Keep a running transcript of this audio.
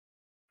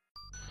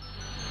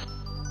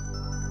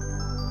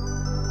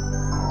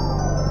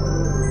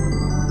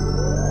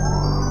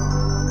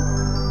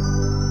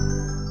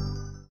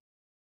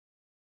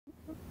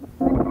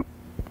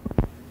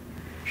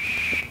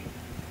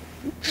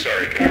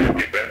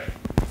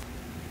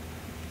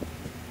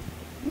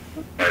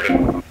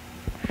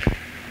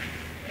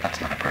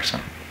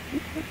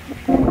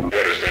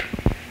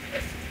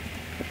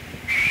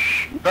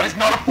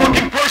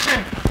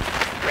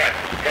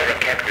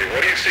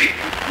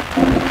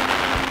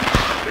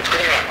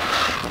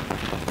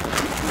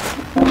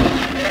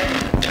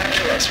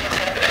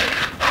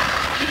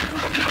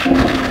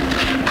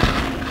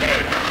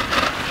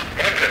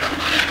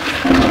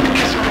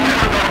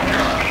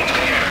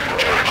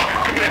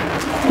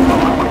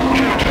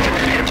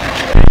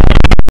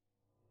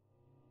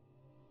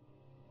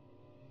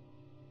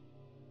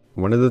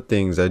One of the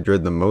things I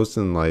dread the most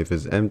in life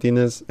is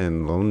emptiness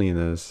and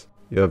loneliness.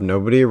 You have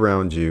nobody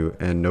around you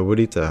and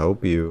nobody to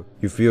help you.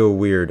 You feel a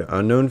weird,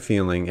 unknown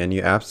feeling and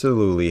you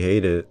absolutely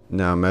hate it.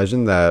 Now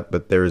imagine that,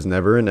 but there is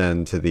never an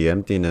end to the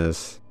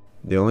emptiness.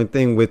 The only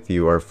thing with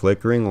you are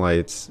flickering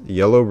lights,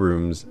 yellow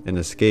rooms, and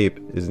escape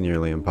is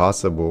nearly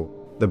impossible.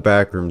 The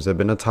Backrooms have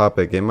been a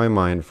topic in my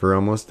mind for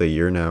almost a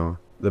year now.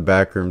 The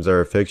Backrooms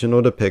are a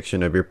fictional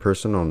depiction of your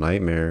personal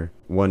nightmare.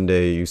 One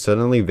day, you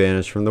suddenly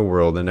vanish from the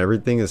world and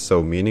everything is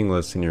so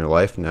meaningless in your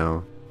life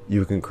now.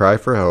 You can cry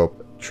for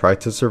help, try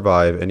to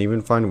survive, and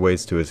even find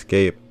ways to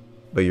escape,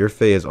 but your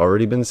fate has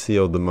already been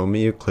sealed the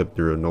moment you clip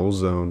through a null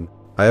zone.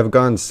 I have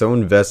gotten so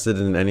invested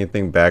in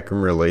anything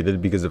Backroom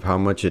related because of how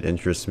much it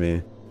interests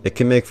me. It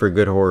can make for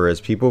good horror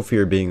as people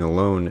fear being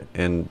alone,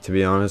 and to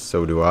be honest,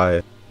 so do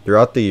I.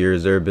 Throughout the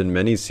years, there have been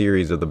many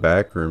series of the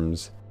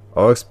Backrooms,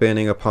 all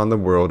expanding upon the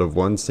world of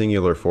one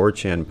singular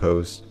 4chan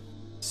post.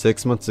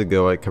 6 months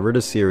ago, I covered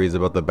a series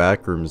about the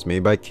Backrooms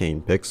made by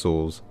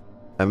kanepixels.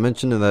 I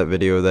mentioned in that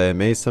video that I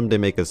may someday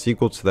make a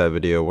sequel to that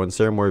video once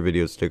there are more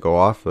videos to go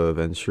off of,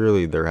 and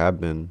surely there have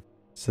been.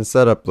 Since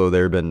that upload,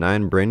 there have been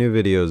 9 brand new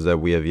videos that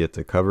we have yet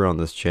to cover on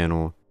this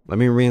channel. Let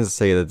me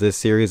reinstate that this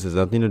series has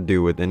nothing to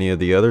do with any of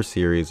the other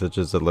series such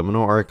as the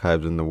liminal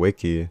archives in the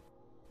wiki.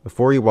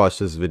 Before you watch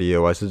this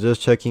video, I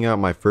suggest checking out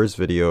my first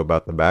video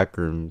about the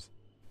Backrooms.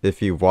 If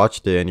you've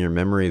watched it and your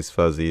memory is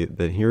fuzzy,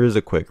 then here is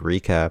a quick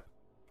recap.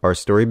 Our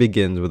story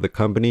begins with a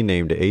company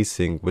named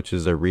Async, which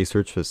is a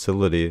research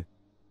facility.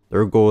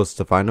 Their goal is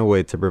to find a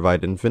way to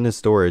provide infinite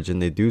storage,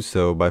 and they do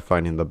so by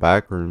finding the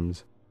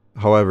Backrooms.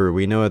 However,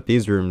 we know that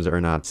these rooms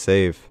are not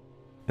safe.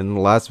 In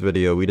the last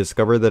video, we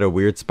discovered that a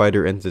weird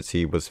spider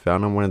entity was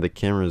found on one of the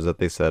cameras that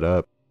they set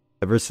up.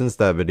 Ever since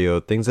that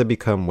video, things have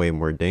become way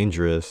more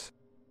dangerous.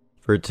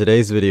 For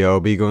today's video, I'll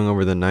be going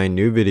over the 9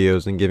 new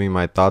videos and giving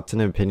my thoughts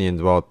and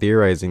opinions while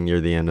theorizing near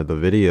the end of the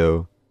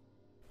video.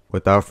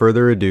 Without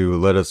further ado,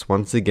 let us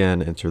once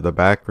again enter the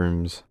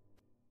Backrooms.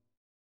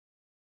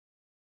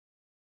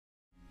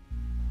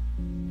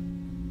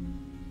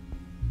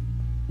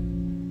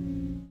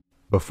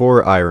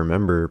 Before I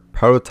remember,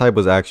 Prototype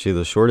was actually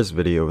the shortest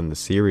video in the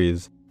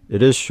series.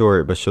 It is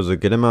short but shows a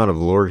good amount of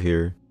lore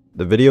here.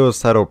 The video is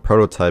titled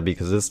Prototype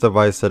because this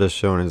device that is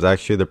shown is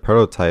actually the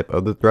prototype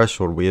of the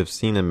threshold we have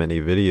seen in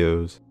many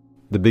videos.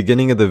 The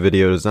beginning of the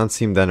video does not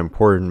seem that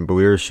important, but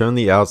we are shown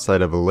the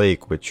outside of a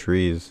lake with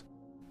trees.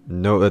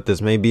 Note that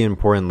this may be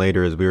important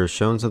later as we are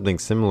shown something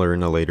similar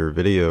in a later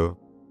video.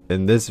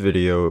 In this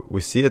video,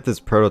 we see that this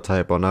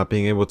prototype, while not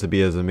being able to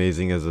be as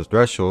amazing as the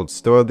threshold,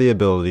 still had the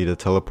ability to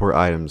teleport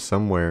items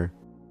somewhere.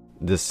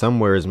 This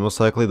somewhere is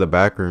most likely the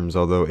Backrooms,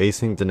 although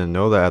Async didn't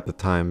know that at the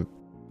time.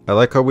 I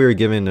like how we were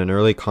given an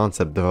early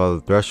concept of how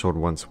the threshold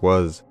once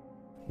was.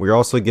 We are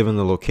also given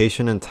the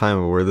location and time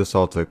of where this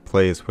all took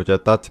place, which I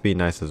thought to be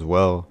nice as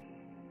well.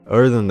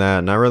 Other than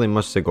that, not really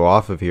much to go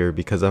off of here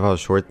because of how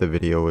short the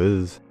video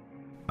is.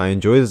 I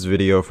enjoyed this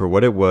video for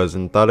what it was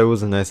and thought it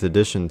was a nice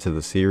addition to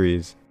the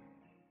series.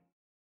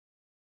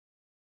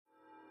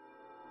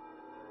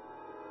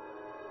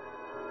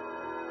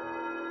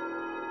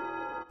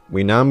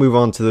 We now move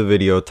on to the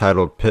video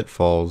titled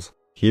Pitfalls.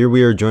 Here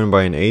we are joined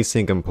by an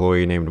Async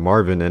employee named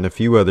Marvin and a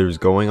few others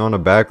going on a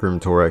backroom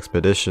tour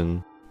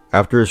expedition.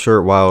 After a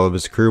short while of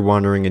his crew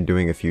wandering and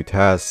doing a few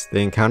tasks,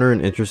 they encounter an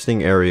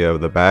interesting area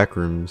of the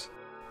Backrooms.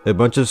 A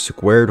bunch of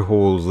squared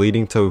holes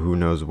leading to who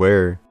knows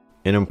where.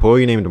 An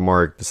employee named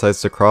Mark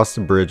decides to cross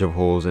the bridge of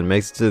holes and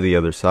makes it to the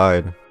other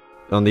side.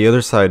 On the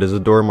other side, as the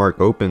door Mark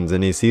opens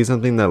and he sees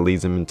something that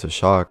leads him into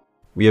shock.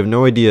 We have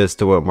no idea as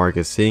to what Mark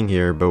is seeing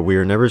here, but we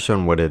are never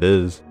shown what it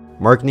is.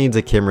 Mark needs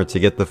a camera to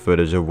get the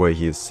footage of what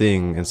he is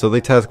seeing, and so they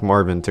task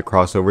Marvin to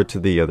cross over to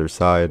the other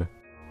side.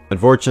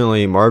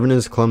 Unfortunately, Marvin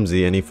is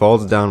clumsy and he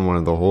falls down one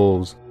of the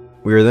holes.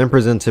 We are then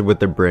presented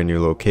with a brand new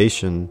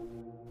location.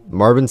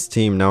 Marvin's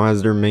team now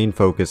has their main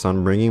focus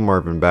on bringing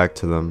Marvin back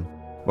to them.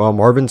 While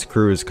Marvin's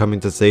crew is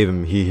coming to save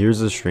him, he hears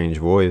a strange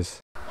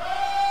voice.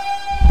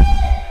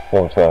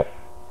 What was that?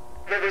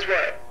 What was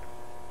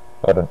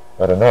what?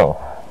 I don't know.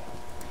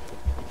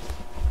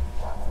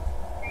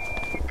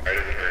 I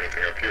didn't hear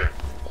anything up here.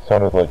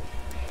 Sounded like...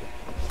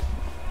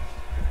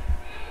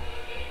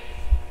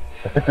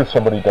 I think there's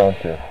somebody down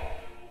here.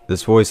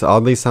 This voice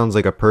oddly sounds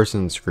like a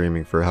person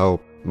screaming for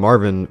help.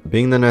 Marvin,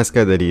 being the nice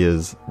guy that he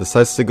is,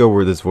 decides to go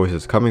where this voice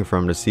is coming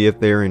from to see if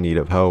they are in need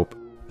of help.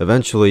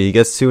 Eventually, he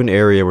gets to an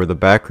area where the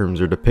Backrooms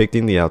are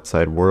depicting the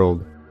outside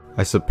world.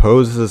 I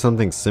suppose this is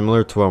something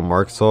similar to what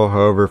Mark saw,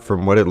 however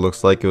from what it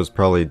looks like it was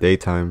probably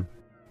daytime.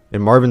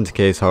 In Marvin's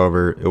case,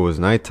 however, it was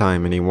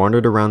nighttime and he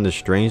wandered around this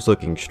strange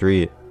looking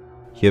street.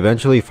 He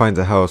eventually finds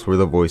a house where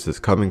the voice is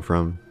coming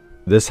from.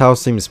 This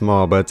house seems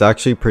small, but it's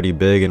actually pretty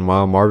big, and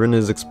while Marvin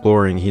is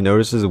exploring, he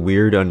notices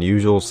weird,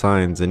 unusual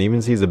signs and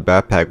even sees a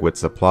backpack with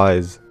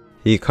supplies.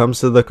 He comes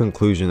to the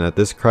conclusion that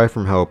this cry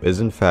from help is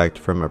in fact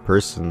from a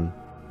person.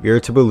 We are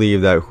to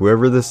believe that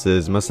whoever this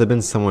is must have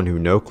been someone who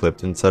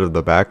no-clipped inside of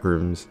the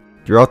Backrooms.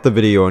 Throughout the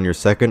video on your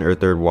second or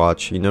third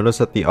watch, you notice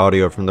that the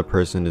audio from the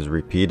person is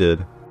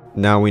repeated.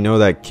 Now we know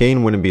that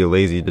Kane wouldn't be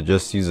lazy to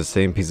just use the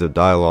same piece of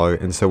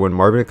dialogue, and so when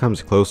Marvin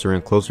comes closer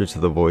and closer to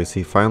the voice,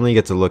 he finally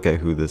gets a look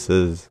at who this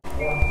is.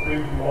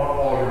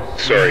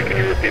 Sorry, can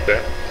you repeat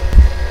that?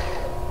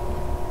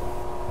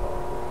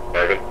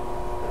 Marvin?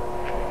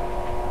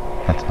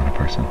 That's not a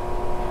person.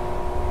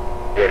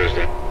 What is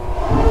that?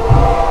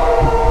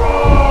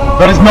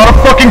 That is not a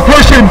fucking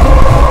person!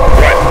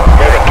 What?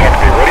 Marvin, talk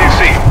to me. What do you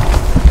see?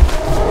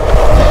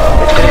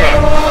 What's going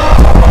on?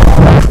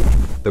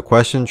 The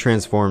question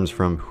transforms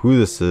from who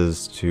this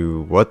is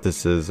to what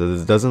this is,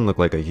 as it doesn't look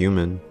like a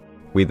human.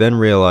 We then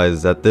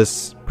realize that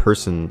this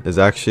person is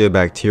actually a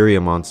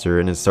bacteria monster,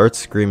 and it starts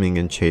screaming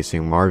and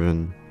chasing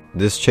Marvin.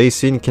 This chase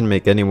scene can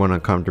make anyone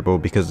uncomfortable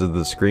because of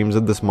the screams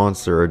of this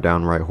monster are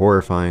downright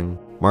horrifying.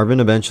 Marvin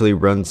eventually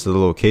runs to the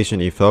location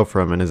he fell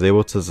from and is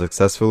able to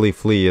successfully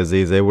flee as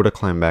he is able to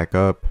climb back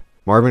up.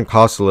 Marvin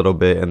coughs a little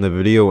bit and the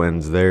video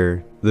ends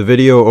there. The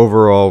video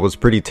overall was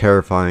pretty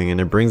terrifying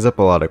and it brings up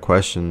a lot of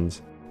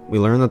questions. We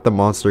learn that the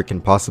monster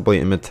can possibly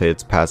imitate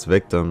its past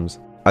victims.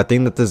 I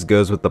think that this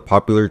goes with the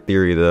popular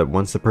theory that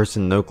once a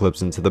person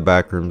no-clips into the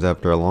backrooms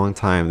after a long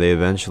time, they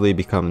eventually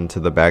become into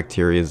the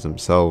bacteria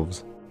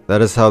themselves.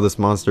 That is how this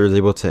monster is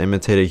able to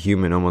imitate a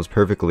human almost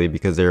perfectly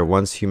because they are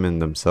once human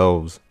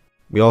themselves.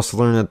 We also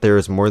learn that there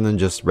is more than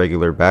just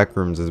regular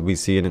backrooms, as we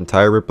see an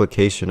entire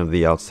replication of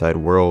the outside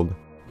world.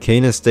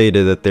 Kane has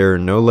stated that there are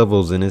no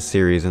levels in his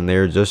series and they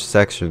are just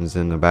sections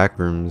in the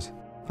backrooms.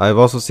 I have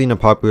also seen a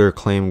popular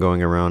claim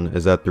going around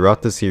is that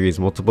throughout the series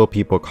multiple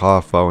people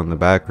cough while in the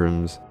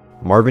backrooms.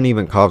 Marvin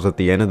even coughs at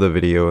the end of the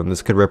video, and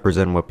this could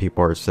represent what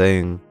people are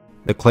saying.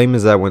 The claim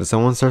is that when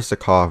someone starts to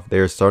cough, they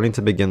are starting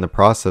to begin the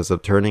process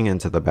of turning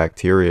into the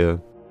bacteria.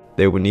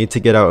 They would need to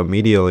get out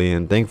immediately,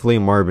 and thankfully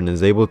Marvin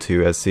is able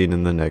to, as seen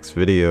in the next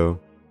video.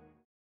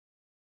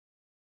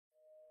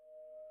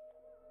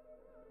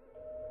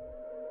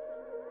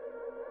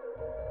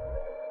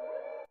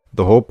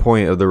 The whole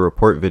point of the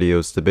report video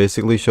is to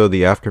basically show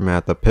the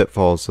aftermath of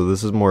Pitfalls, so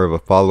this is more of a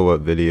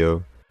follow-up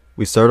video.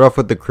 We start off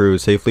with the crew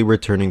safely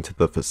returning to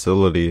the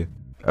facility.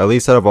 At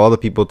least out of all the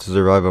people to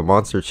survive a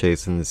monster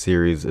chase in the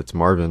series, it's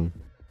Marvin.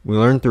 We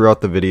learn throughout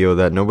the video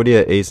that nobody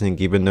at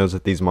Async even knows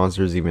that these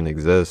monsters even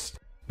exist.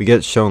 We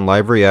get shown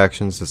live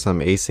reactions to some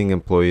Async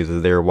employees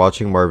as they are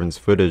watching Marvin's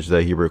footage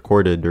that he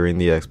recorded during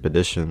the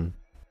expedition.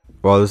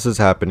 While this is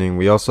happening,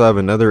 we also have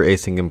another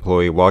Async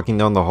employee walking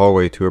down the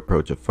hallway to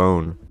approach a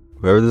phone.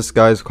 Whoever this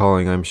guy is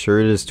calling, I'm sure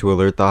it is to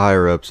alert the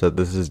higher-ups that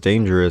this is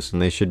dangerous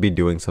and they should be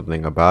doing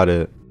something about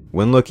it.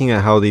 When looking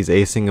at how these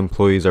Async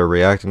employees are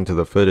reacting to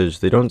the footage,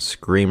 they don't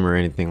scream or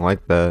anything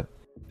like that.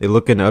 They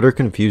look in utter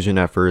confusion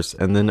at first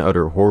and then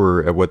utter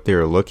horror at what they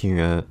are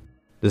looking at.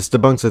 This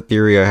debunks a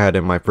theory I had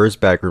in my first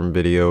backroom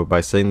video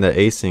by saying that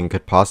Async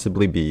could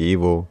possibly be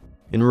evil.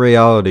 In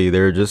reality, they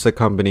are just a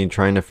company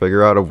trying to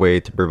figure out a way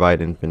to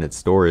provide infinite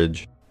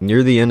storage.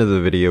 Near the end of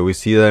the video, we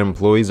see that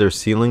employees are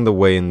sealing the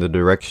way in the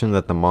direction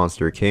that the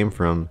monster came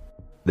from.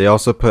 They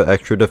also put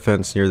extra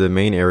defense near the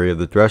main area of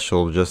the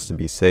threshold just to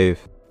be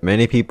safe.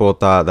 Many people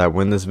thought that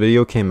when this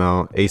video came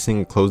out,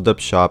 Async closed up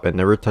shop and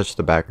never touched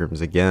the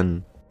backrooms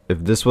again. If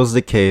this was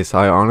the case,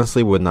 I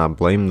honestly would not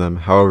blame them.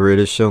 However, it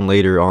is shown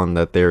later on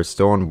that they are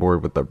still on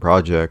board with the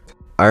project.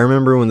 I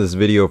remember when this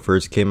video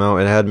first came out,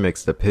 it had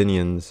mixed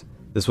opinions.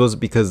 This was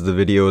because the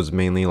video is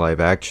mainly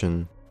live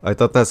action. I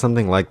thought that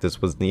something like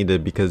this was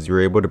needed because you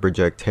were able to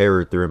project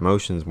terror through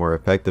emotions more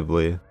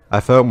effectively. I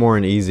felt more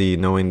uneasy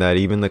knowing that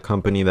even the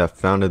company that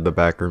founded the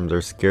backrooms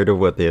are scared of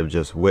what they have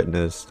just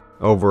witnessed.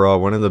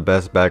 Overall, one of the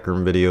best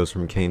backroom videos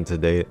from Kane to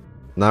date.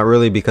 Not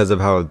really because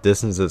of how it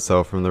distanced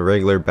itself from the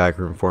regular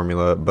backroom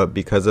formula, but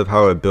because of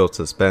how it built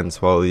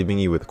suspense while leaving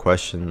you with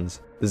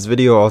questions. This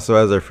video also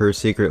has our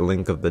first secret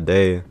link of the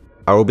day.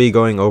 I will be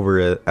going over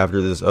it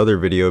after this other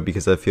video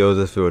because I feel as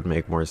if it would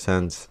make more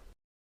sense.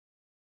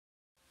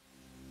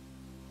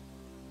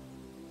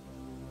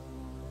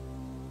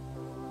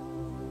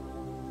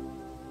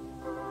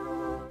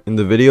 In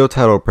the video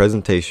title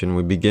presentation,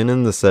 we begin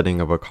in the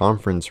setting of a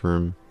conference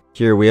room.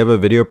 Here we have a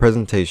video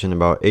presentation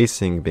about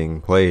Async being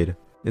played.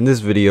 In this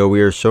video, we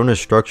are shown a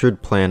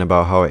structured plan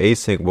about how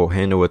Async will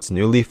handle its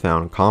newly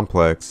found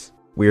complex.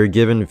 We are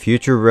given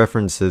future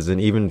references and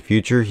even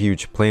future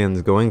huge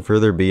plans going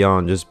further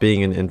beyond just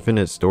being an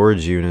infinite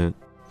storage unit.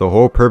 The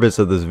whole purpose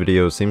of this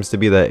video seems to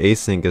be that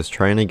Async is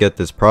trying to get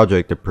this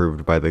project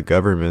approved by the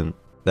government.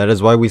 That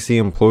is why we see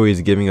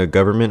employees giving a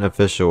government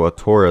official a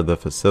tour of the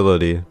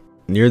facility.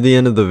 Near the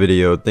end of the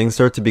video, things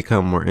start to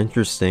become more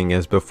interesting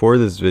as before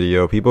this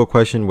video, people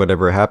questioned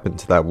whatever happened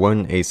to that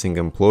one Async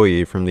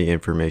employee from the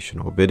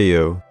informational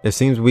video. It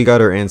seems we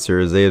got our answer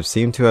as they have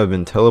seemed to have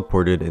been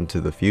teleported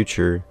into the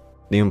future.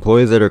 The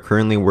employees that are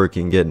currently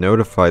working get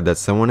notified that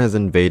someone has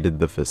invaded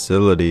the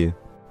facility.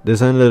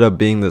 This ended up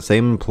being the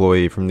same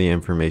employee from the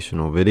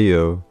informational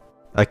video.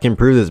 I can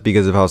prove this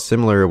because of how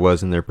similar it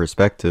was in their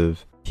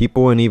perspective.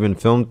 People and even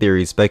film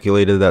theory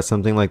speculated that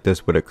something like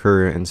this would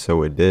occur, and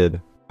so it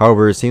did.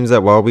 However, it seems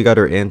that while we got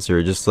our answer,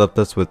 it just left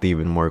us with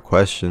even more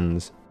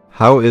questions.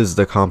 How is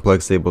the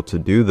complex able to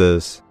do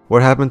this?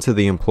 What happened to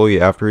the employee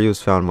after he was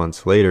found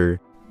months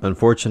later?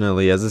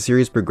 Unfortunately, as the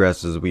series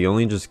progresses, we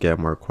only just get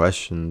more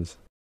questions.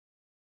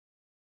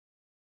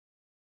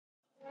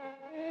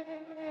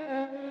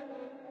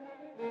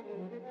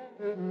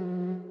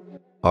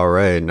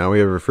 Alright, now we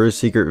have our first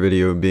secret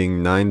video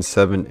being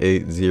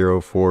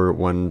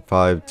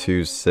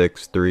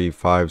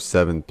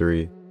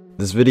 9780415263573.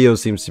 This video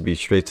seems to be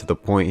straight to the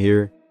point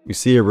here. We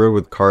see a road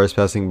with cars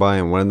passing by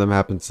and one of them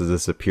happens to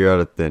disappear out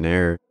of thin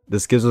air.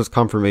 This gives us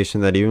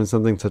confirmation that even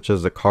something such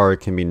as a car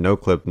can be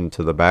no-clipped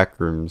into the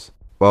backrooms.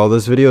 While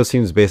this video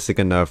seems basic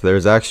enough, there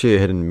is actually a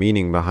hidden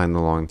meaning behind the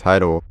long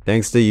title.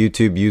 Thanks to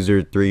YouTube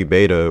user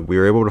 3beta, we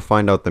were able to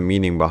find out the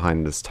meaning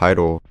behind this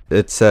title.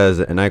 It says,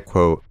 and I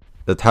quote,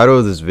 "The title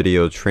of this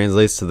video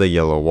translates to the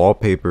yellow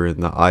wallpaper in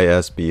the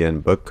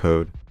ISBN book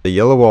code. The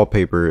Yellow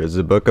Wallpaper is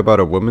a book about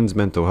a woman's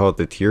mental health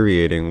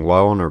deteriorating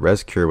while on a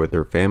rest cure with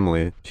her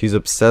family. She's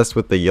obsessed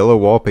with the yellow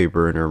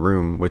wallpaper in her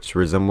room, which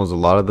resembles a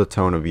lot of the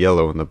tone of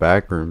yellow in the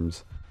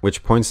backrooms,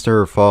 which points to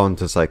her fall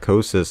into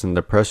psychosis and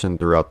depression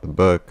throughout the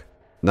book.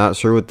 Not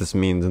sure what this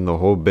means in the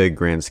whole big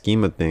grand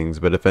scheme of things,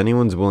 but if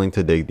anyone's willing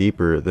to dig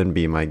deeper, then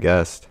be my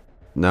guest."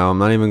 Now, I'm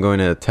not even going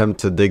to attempt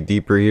to dig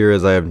deeper here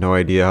as I have no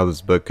idea how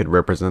this book could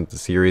represent the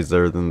series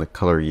other than the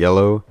color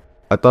yellow.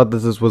 I thought that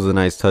this was a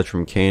nice touch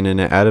from Kane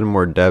and it added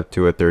more depth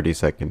to a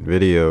 30-second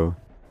video.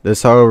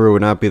 This, however,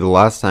 would not be the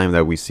last time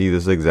that we see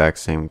this exact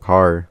same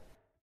car.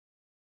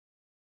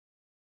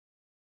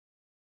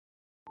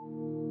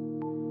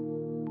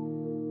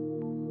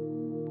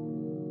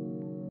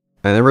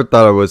 I never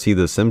thought I would see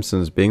The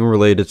Simpsons being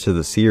related to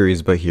the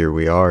series, but here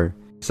we are.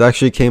 This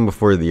actually came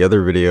before the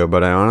other video,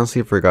 but I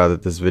honestly forgot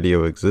that this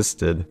video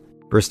existed.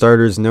 For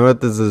starters, know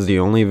that this is the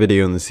only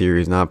video in the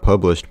series not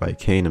published by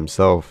Kane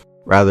himself.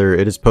 Rather,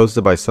 it is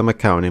posted by some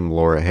account named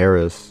Laura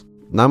Harris.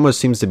 Not much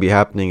seems to be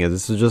happening as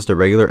this is just a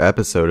regular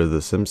episode of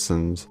The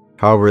Simpsons.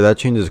 However, that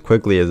changes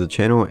quickly as the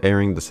channel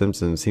airing The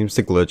Simpsons seems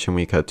to glitch and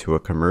we cut to a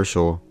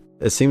commercial.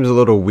 It seems a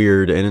little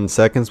weird, and in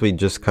seconds we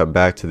just cut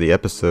back to the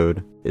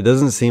episode. It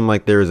doesn't seem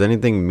like there is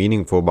anything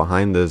meaningful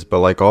behind this, but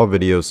like all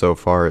videos so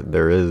far,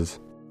 there is.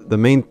 The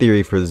main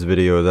theory for this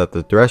video is that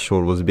the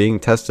threshold was being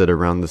tested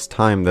around this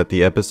time that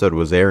the episode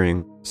was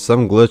airing.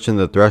 Some glitch in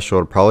the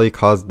threshold probably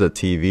caused the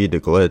TV to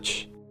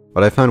glitch.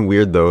 What I found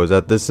weird though is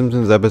that this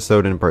Simpsons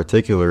episode in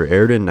particular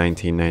aired in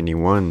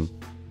 1991.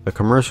 The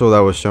commercial that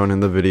was shown in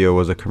the video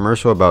was a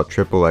commercial about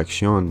Triple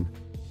Action.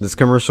 This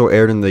commercial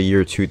aired in the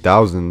year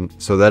 2000,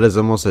 so that is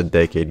almost a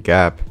decade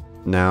gap.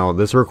 Now,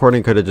 this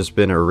recording could have just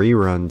been a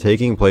rerun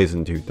taking place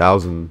in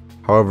 2000.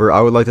 However,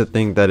 I would like to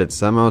think that it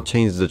somehow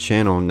changed the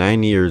channel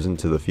 9 years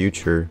into the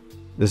future.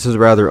 This is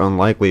rather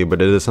unlikely,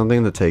 but it is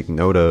something to take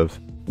note of.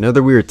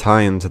 Another weird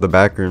tie-in to the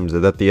Backrooms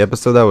is that the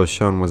episode that was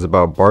shown was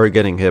about Bart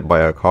getting hit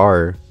by a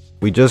car.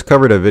 We just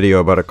covered a video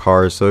about a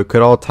car, so it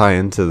could all tie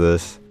into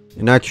this.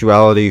 In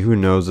actuality, who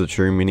knows the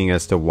true meaning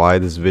as to why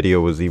this video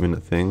was even a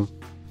thing.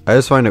 I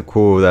just find it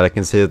cool that I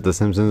can say that The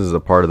Simpsons is a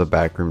part of the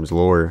Backrooms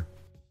lore.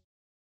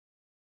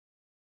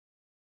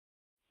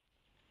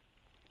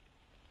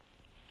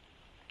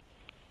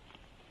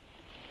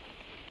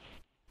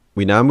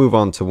 We now move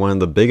on to one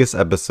of the biggest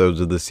episodes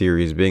of the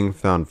series being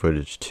Found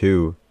Footage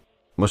 2.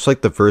 Much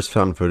like the first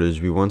found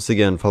footage, we once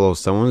again follow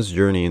someone's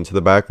journey into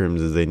the backrooms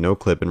as they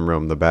no-clip and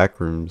roam the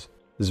backrooms.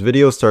 This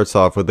video starts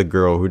off with a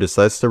girl who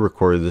decides to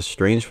record this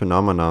strange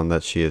phenomenon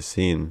that she has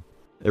seen.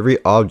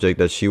 Every object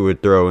that she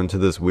would throw into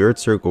this weird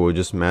circle would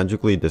just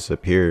magically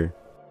disappear.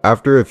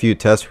 After a few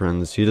test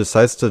runs, she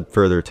decides to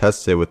further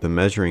test it with the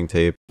measuring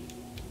tape. I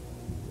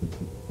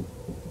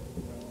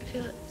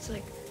feel it's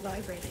like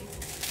vibrating.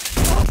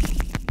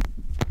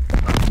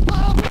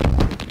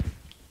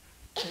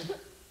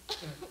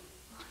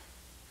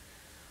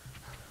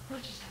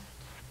 What just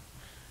happened?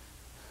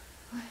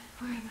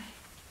 Where am I?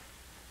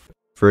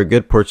 For a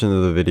good portion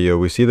of the video,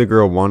 we see the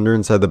girl wander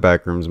inside the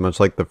backrooms much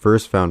like the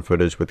first found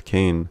footage with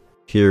Kane.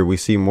 Here, we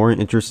see more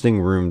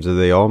interesting rooms as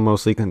they all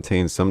mostly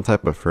contain some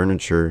type of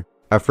furniture.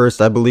 At first,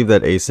 I believe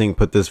that Async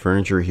put this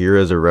furniture here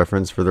as a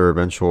reference for their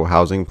eventual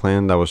housing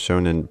plan that was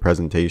shown in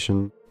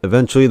presentation.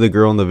 Eventually, the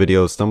girl in the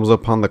video stumbles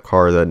upon the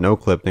car that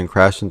no-clipped and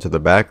crashed into the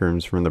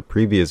backrooms from the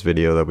previous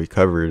video that we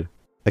covered.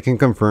 I can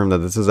confirm that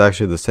this is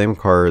actually the same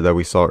car that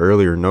we saw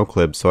earlier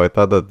no-clipped, so I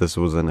thought that this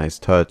was a nice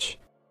touch.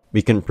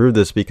 We can prove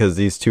this because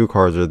these two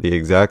cars are the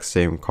exact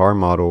same car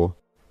model.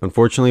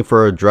 Unfortunately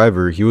for our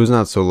driver, he was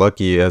not so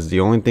lucky as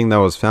the only thing that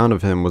was found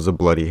of him was a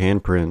bloody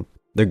handprint.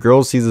 The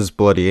girl sees this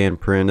bloody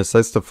handprint and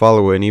decides to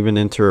follow it and even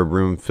enter a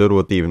room filled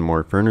with even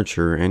more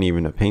furniture and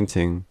even a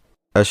painting.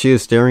 As she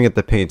is staring at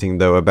the painting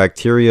though, a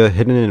bacteria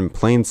hidden in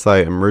plain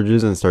sight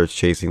emerges and starts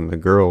chasing the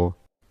girl.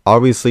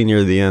 Obviously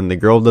near the end, the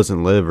girl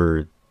doesn't live,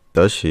 or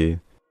does she?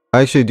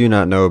 I actually do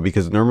not know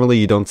because normally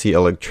you don't see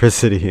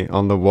electricity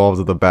on the walls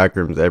of the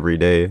backrooms every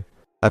day.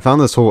 I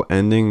found this whole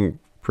ending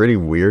pretty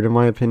weird in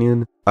my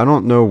opinion. I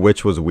don't know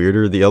which was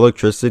weirder, the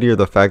electricity or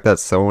the fact that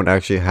someone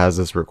actually has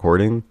this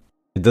recording.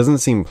 It doesn't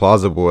seem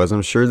plausible as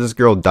I'm sure this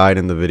girl died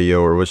in the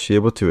video, or was she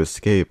able to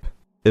escape?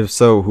 If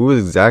so, who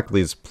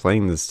exactly is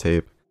playing this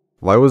tape?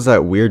 Why was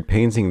that weird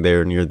painting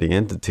there near the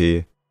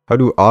entity? How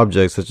do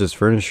objects such as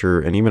furniture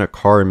and even a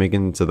car make it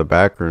into the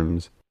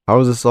backrooms? How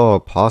is this all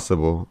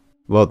possible?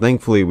 Well,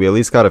 thankfully, we at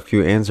least got a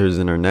few answers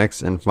in our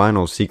next and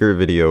final secret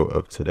video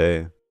of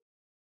today.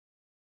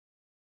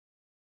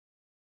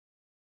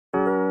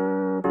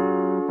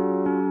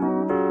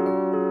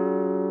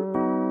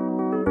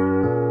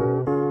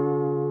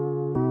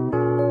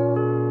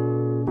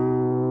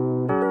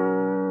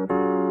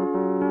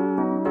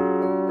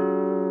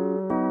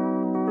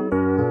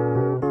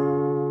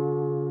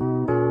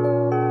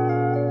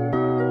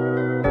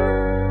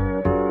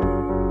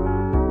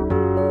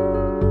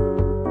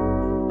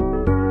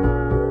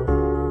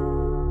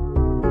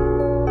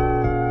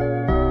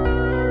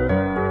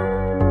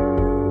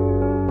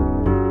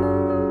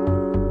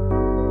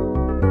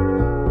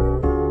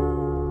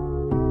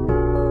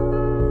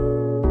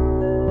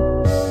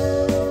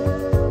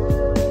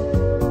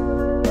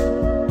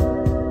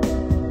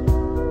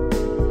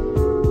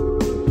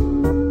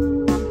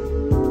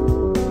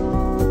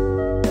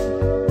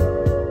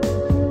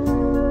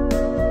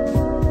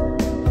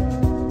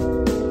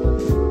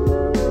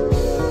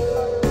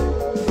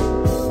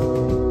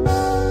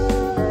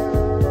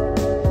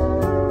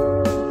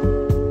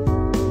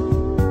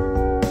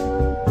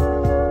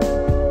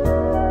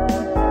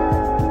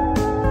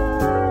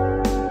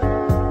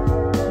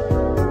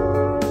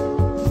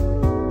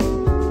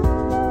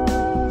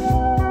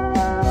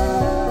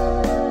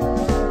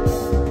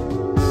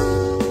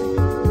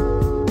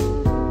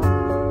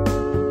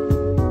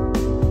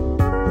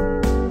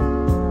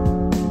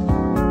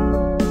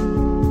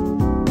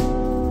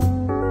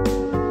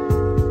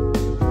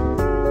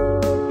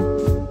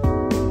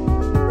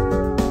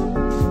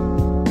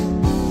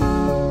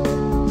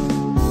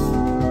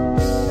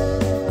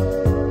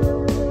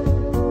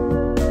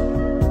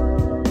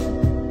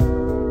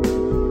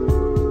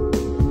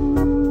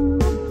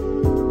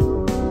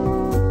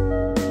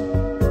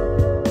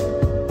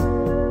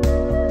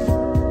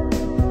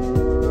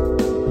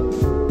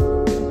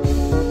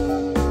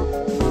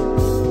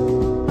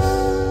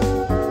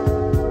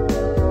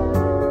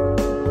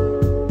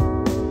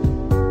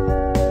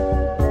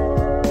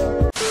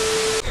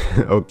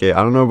 Okay,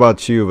 I don't know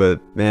about you,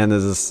 but man,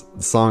 there's this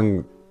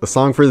song. The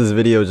song for this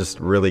video is just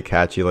really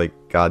catchy, like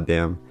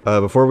goddamn.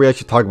 Before we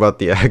actually talk about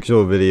the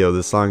actual video,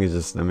 this song is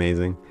just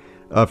amazing.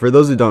 For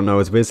those who don't know,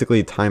 it's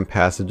basically time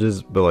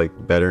passages, but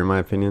like better in my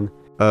opinion.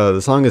 The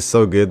song is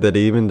so good that it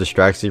even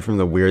distracts you from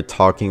the weird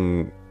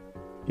talking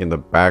in the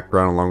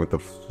background along with the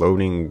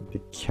floating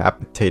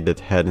decapitated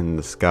head in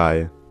the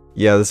sky.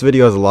 Yeah, this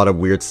video has a lot of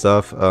weird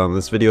stuff.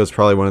 This video is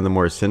probably one of the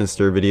more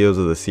sinister videos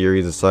of the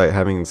series, despite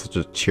having such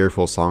a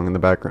cheerful song in the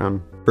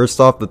background. First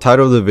off, the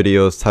title of the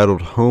video is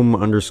titled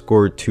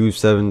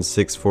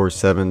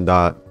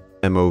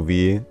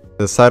home_27647.mov.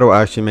 This title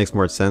actually makes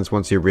more sense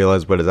once you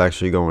realize what is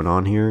actually going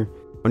on here.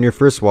 On your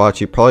first watch,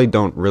 you probably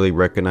don't really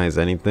recognize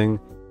anything.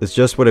 It's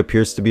just what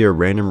appears to be a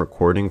random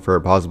recording for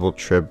a possible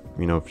trip,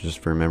 you know, just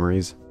for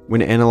memories.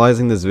 When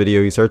analyzing this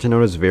video, you start to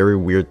notice very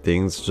weird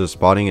things, such as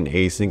spotting an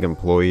async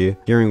employee,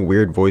 hearing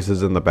weird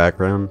voices in the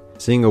background,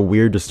 seeing a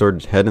weird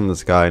distorted head in the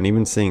sky, and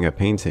even seeing a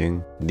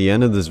painting. The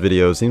end of this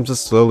video seems to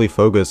slowly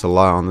focus a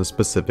lot on this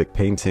specific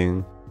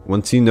painting.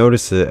 Once you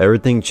notice it,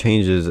 everything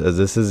changes, as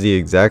this is the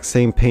exact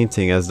same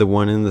painting as the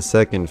one in the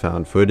second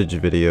found footage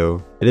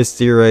video. It is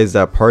theorized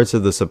that parts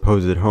of the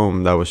supposed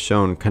home that was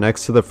shown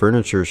connects to the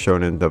furniture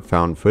shown in the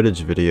found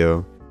footage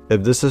video.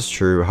 If this is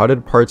true, how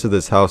did parts of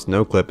this house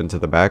no-clip into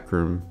the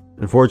backroom?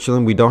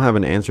 Unfortunately, we don't have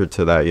an answer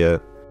to that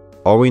yet.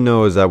 All we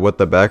know is that what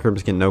the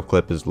backrooms can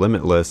no-clip is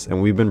limitless,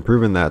 and we've been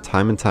proven that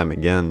time and time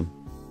again.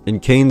 In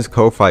Kane's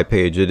Ko-Fi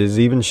page, it is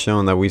even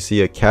shown that we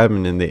see a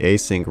cabin in the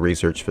Async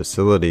research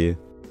facility.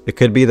 It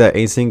could be that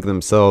Async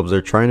themselves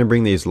are trying to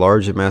bring these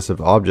large and massive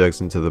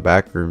objects into the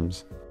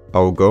backrooms. I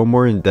will go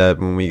more in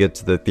depth when we get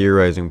to the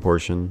theorizing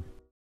portion.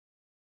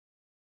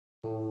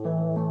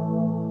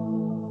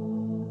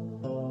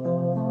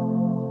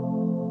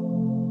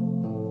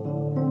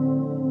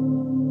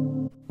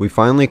 We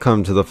finally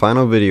come to the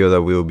final video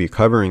that we will be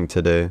covering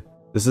today.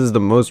 This is the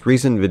most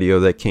recent video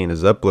that Kane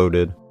has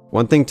uploaded.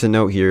 One thing to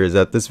note here is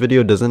that this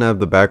video doesn't have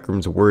the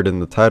Backrooms word in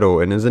the title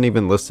and isn't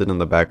even listed in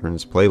the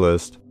Backrooms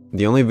playlist.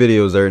 The only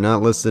videos that are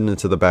not listed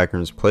into the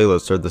Backrooms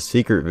playlist are the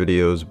secret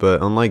videos,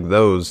 but unlike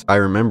those, I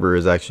Remember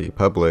is actually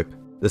public.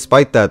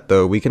 Despite that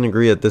though, we can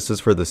agree that this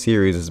is for the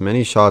series as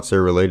many shots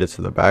are related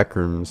to the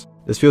Backrooms.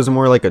 This feels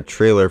more like a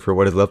trailer for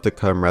what is left to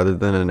come rather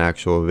than an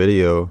actual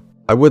video.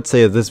 I would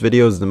say that this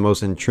video is the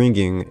most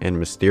intriguing and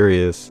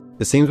mysterious.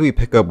 It seems we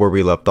pick up where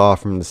we left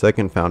off from the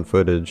second found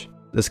footage.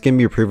 This can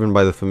be proven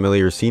by the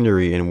familiar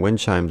scenery and wind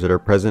chimes that are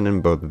present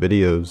in both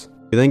videos.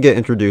 We then get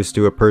introduced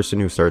to a person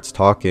who starts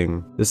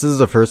talking. This is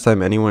the first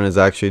time anyone has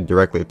actually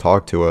directly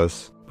talked to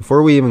us.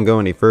 Before we even go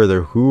any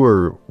further, who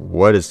or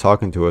what is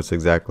talking to us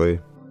exactly?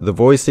 The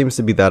voice seems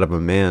to be that of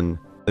a man.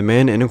 The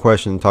man in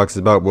question talks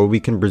about what we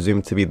can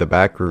presume to be the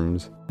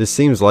backrooms. This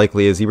seems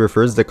likely as he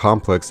refers the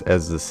complex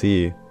as the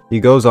sea. He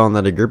goes on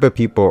that a group of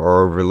people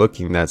are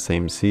overlooking that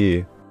same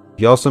sea.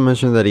 He also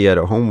mentioned that he had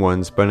a home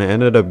once, but it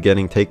ended up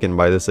getting taken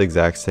by this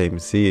exact same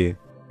sea.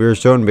 We are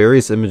shown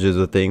various images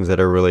of things that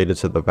are related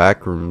to the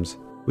Backrooms.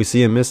 We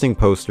see a missing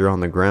poster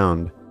on the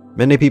ground.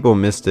 Many people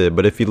missed it,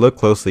 but if you look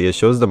closely, it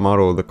shows the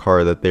model of the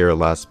car that they were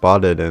last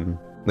spotted in.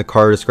 The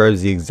car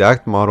describes the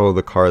exact model of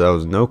the car that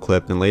was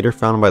no-clipped and later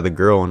found by the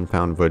girl in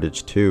found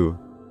footage too.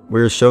 We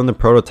are shown the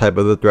prototype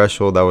of the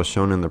threshold that was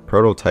shown in the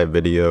prototype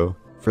video.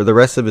 For the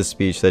rest of his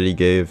speech that he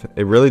gave,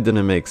 it really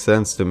didn't make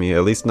sense to me,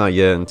 at least not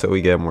yet until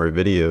we get more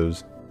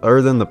videos.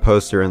 Other than the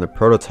poster and the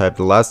prototype,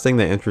 the last thing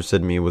that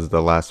interested me was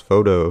the last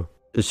photo.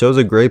 It shows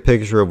a gray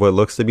picture of what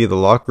looks to be the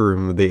locker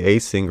room of the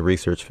async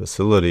research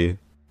facility.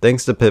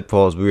 Thanks to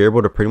Pitfalls, we were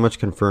able to pretty much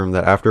confirm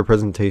that after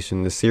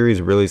presentation, the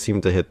series really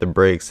seemed to hit the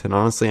brakes, and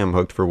honestly I'm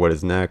hooked for what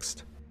is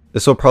next.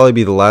 This will probably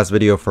be the last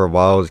video for a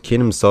while, as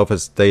Kane himself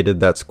has stated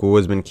that school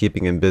has been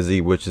keeping him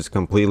busy, which is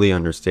completely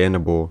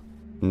understandable.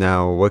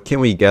 Now, what can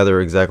we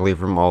gather exactly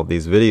from all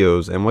these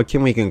videos, and what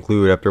can we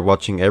conclude after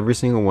watching every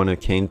single one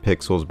of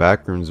kanepixels'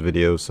 Backrooms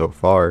videos so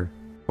far?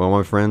 Well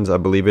my friends, I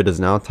believe it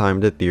is now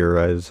time to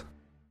theorize.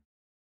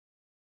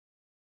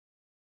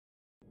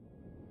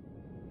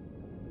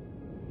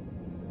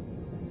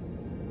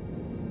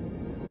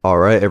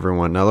 Alright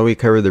everyone, now that we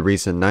covered the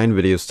recent 9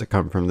 videos to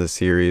come from this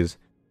series,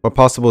 what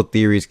possible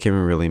theories can we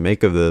really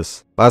make of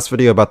this? Last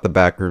video about the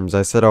Backrooms,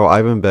 I said how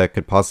Ivan Beck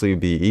could possibly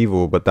be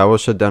evil, but that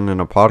was shut down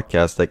in a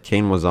podcast that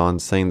Kane was on,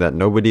 saying that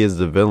nobody is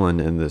the villain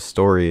in this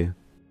story.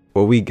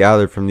 What we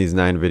gathered from these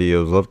 9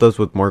 videos left us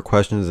with more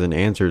questions than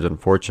answers,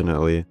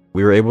 unfortunately.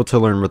 We were able to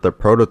learn what the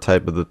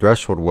prototype of the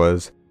threshold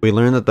was. We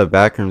learned that the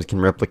Backrooms can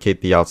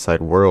replicate the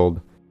outside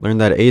world. Learned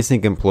that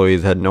async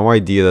employees had no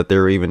idea that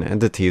there were even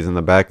entities in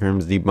the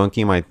Backrooms,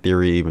 debunking my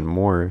theory even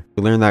more.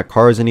 We learned that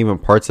cars and even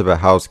parts of a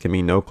house can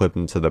be no-clipped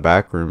into the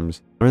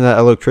Backrooms. Learned that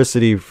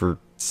electricity for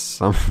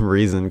some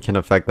reason can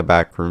affect the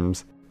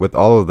Backrooms. With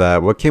all of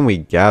that, what can we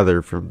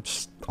gather from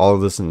just all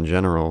of this in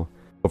general?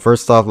 Well,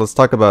 first off, let's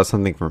talk about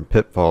something from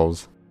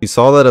Pitfalls. We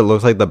saw that it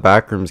looks like the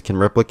Backrooms can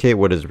replicate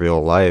what is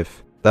real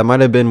life. That might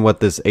have been what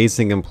this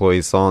async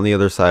employee saw on the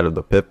other side of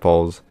the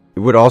Pitfalls. It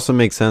would also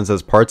make sense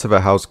as parts of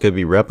a house could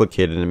be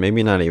replicated and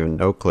maybe not even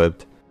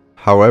no-clipped.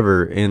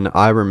 However, in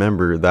I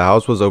Remember, the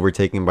house was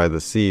overtaken by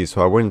the sea,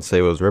 so I wouldn't say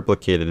it was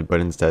replicated but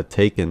instead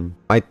taken.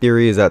 My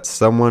theory is that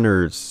someone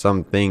or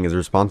something is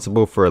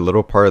responsible for a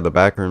little part of the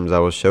Backrooms that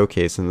was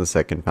showcased in the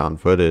second found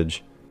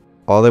footage.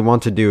 All they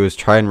want to do is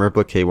try and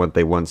replicate what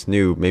they once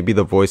knew. Maybe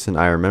the voice in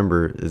I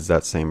Remember is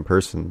that same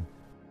person.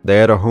 They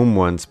had a home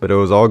once, but it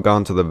was all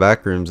gone to the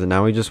Backrooms and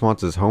now he just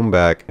wants his home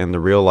back and the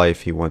real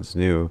life he once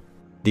knew.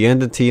 The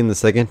entity in the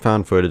second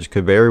found footage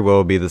could very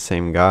well be the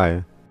same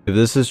guy. If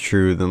this is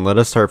true, then let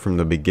us start from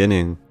the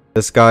beginning.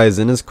 This guy is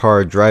in his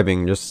car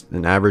driving just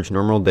an average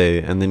normal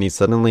day, and then he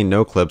suddenly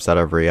no-clips out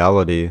of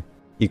reality.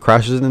 He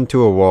crashes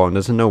into a wall and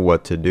doesn't know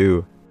what to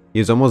do. He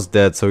is almost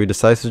dead, so he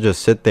decides to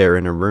just sit there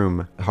in a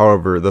room.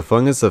 However, the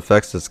fungus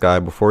affects this guy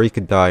before he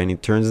could die and he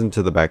turns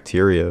into the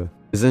bacteria.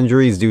 His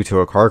injuries due to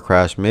a car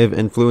crash may have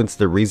influenced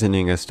the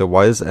reasoning as to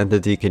why this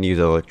entity can use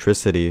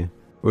electricity.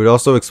 It would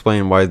also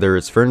explain why there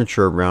is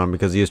furniture around,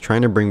 because he is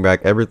trying to bring back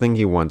everything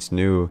he once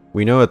knew.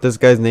 We know that this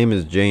guy's name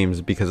is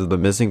James because of the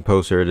missing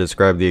poster to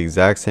describe the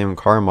exact same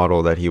car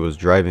model that he was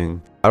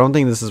driving. I don't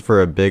think this is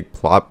for a big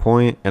plot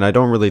point, and I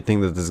don't really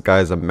think that this guy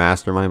is a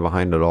mastermind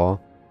behind it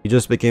all. He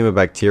just became a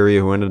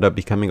bacteria who ended up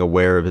becoming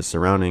aware of his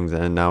surroundings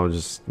and now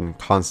just in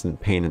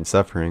constant pain and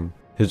suffering.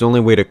 His only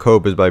way to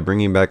cope is by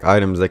bringing back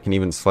items that can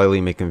even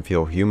slightly make him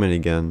feel human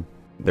again.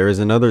 There is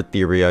another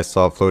theory I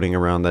saw floating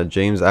around that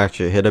James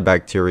actually hit a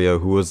bacteria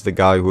who was the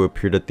guy who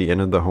appeared at the end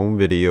of the home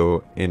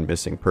video and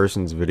missing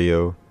persons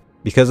video.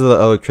 Because of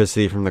the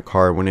electricity from the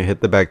car, when it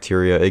hit the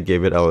bacteria, it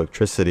gave it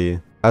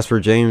electricity. As for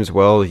James,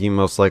 well, he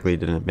most likely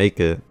didn't make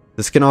it.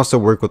 This can also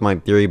work with my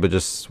theory, but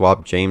just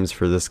swap James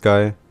for this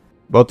guy.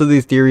 Both of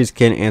these theories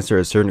can't answer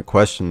a certain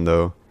question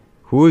though.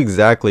 Who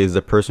exactly is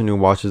the person who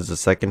watches the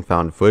second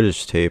found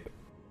footage tape?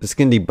 This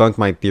can debunk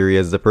my theory,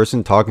 as the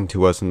person talking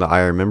to us in the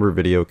I Remember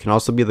video can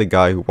also be the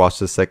guy who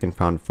watched the second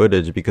found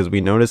footage, because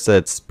we noticed that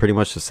it's pretty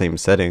much the same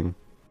setting.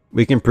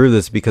 We can prove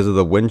this because of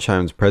the wind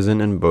chimes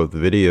present in both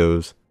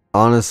videos.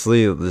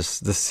 Honestly,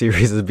 this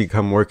series has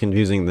become more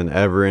confusing than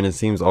ever, and it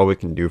seems all we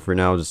can do for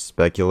now is just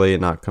speculate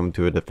and not come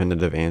to a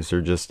definitive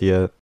answer just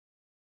yet.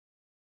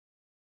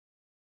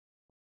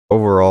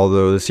 Overall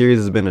though, the series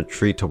has been a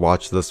treat to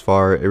watch thus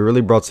far. It really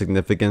brought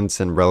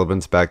significance and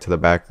relevance back to the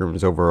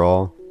Backrooms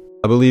overall.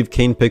 I believe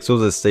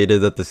kanepixels has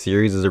stated that the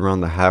series is around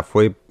the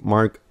halfway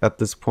mark at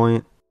this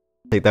point.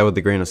 Take that with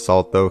a grain of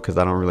salt though, because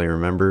I don't really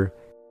remember.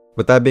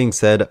 With that being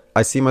said,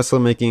 I see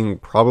myself making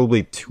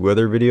probably 2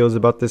 other videos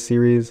about this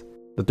series.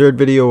 The 3rd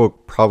video will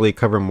probably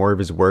cover more of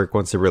his work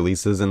once it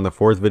releases, and the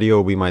 4th video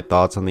will be my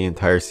thoughts on the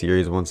entire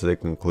series once it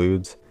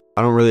concludes.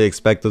 I don't really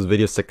expect those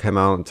videos to come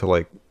out until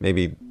like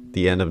maybe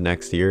the end of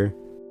next year.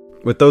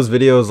 With those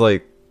videos,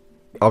 like,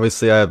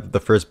 obviously I have the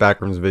first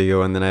Backrooms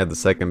video and then I have the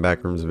second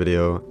Backrooms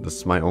video. This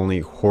is my only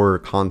horror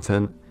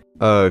content.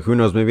 Who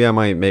knows, maybe I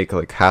might make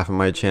like half of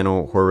my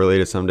channel horror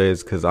related some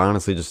days, because I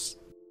honestly just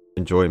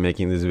enjoy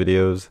making these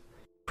videos.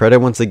 Credit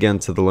once again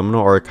to the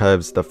Liminal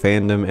Archives, the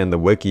fandom, and the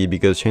wiki,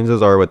 because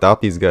chances are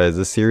without these guys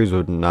this series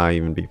would not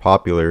even be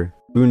popular.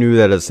 Who knew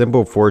that a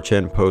simple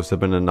 4chan post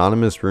of an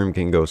anonymous room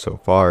can go so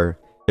far?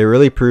 It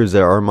really proves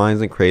that our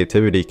minds and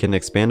creativity can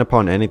expand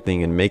upon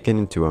anything and make it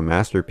into a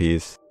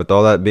masterpiece. With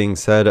all that being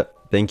said,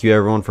 thank you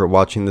everyone for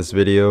watching this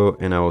video,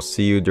 and I will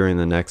see you during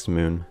the next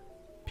moon.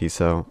 Peace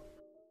out.